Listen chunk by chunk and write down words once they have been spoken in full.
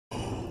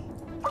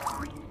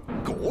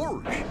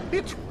George,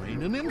 it's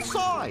raining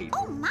inside.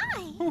 Oh,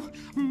 my.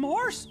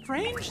 More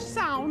strange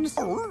sounds.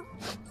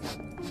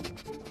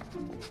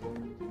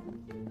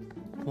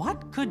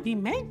 What could be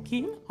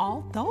making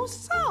all those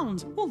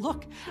sounds? Well,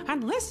 look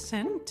and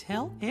listen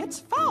till it's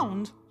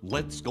found.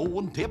 Let's go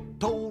and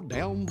tiptoe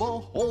down the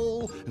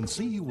hall and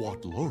see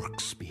what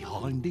lurks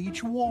behind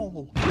each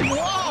wall.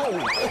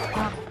 Whoa!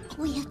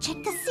 We'll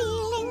check the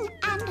ceiling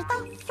and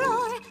the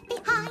floor,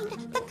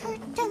 behind the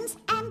curtains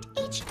and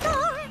each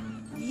door.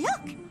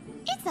 Look,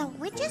 it's a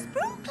witch's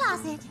broom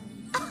closet.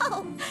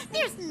 Oh,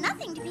 there's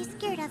nothing to be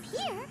scared of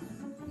here.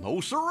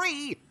 No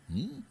siree.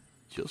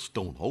 Just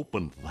don't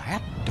open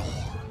that door.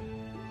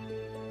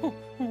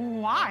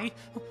 Why?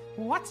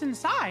 What's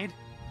inside?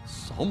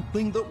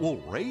 Something that will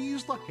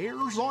raise the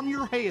hairs on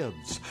your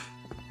heads.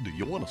 Do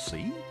you want to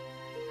see?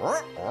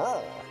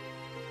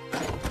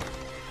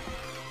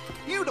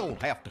 You don't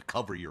have to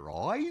cover your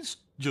eyes.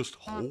 Just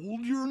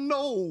hold your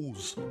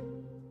nose.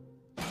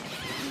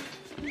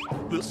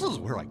 This is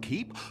where I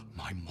keep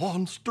my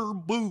monster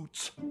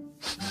boots.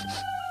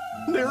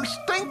 They're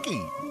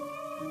stinky.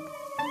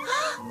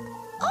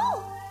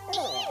 Oh,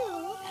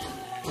 ew.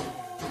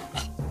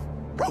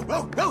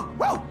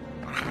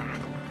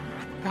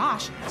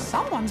 Gosh,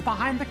 someone's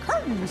behind the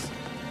curtains.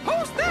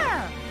 Who's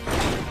there?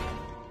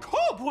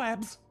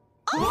 Cobwebs!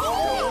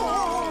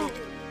 Oh!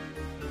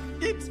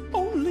 It's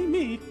only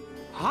me.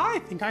 I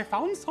think I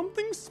found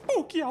something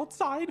spooky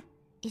outside.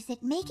 Is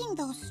it making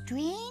those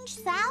strange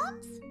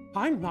sounds?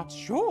 I'm not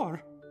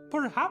sure.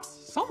 Perhaps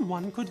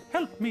someone could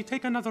help me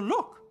take another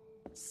look.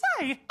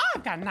 Say,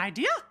 I've got an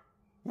idea.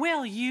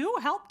 Will you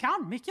help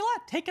Count Micula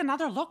take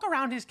another look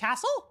around his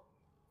castle?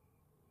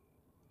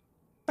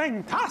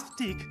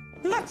 Fantastic!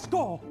 Let's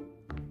go!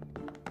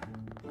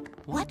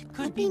 What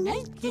could be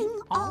making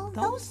all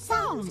those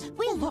sounds?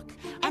 We'll look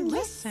and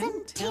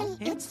listen till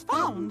it's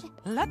found.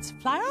 Let's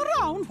fly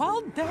around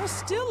while there's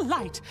still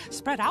light.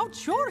 Spread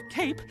out your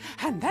cape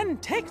and then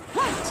take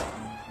flight.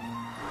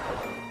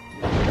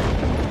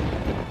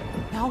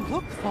 Now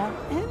look for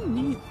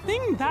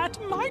anything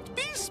that might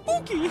be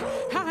spooky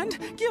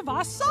and give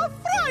us a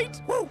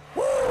fright.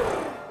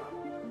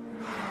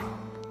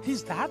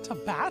 Is that a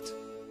bat?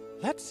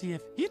 Let's see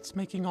if it's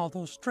making all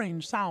those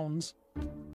strange sounds.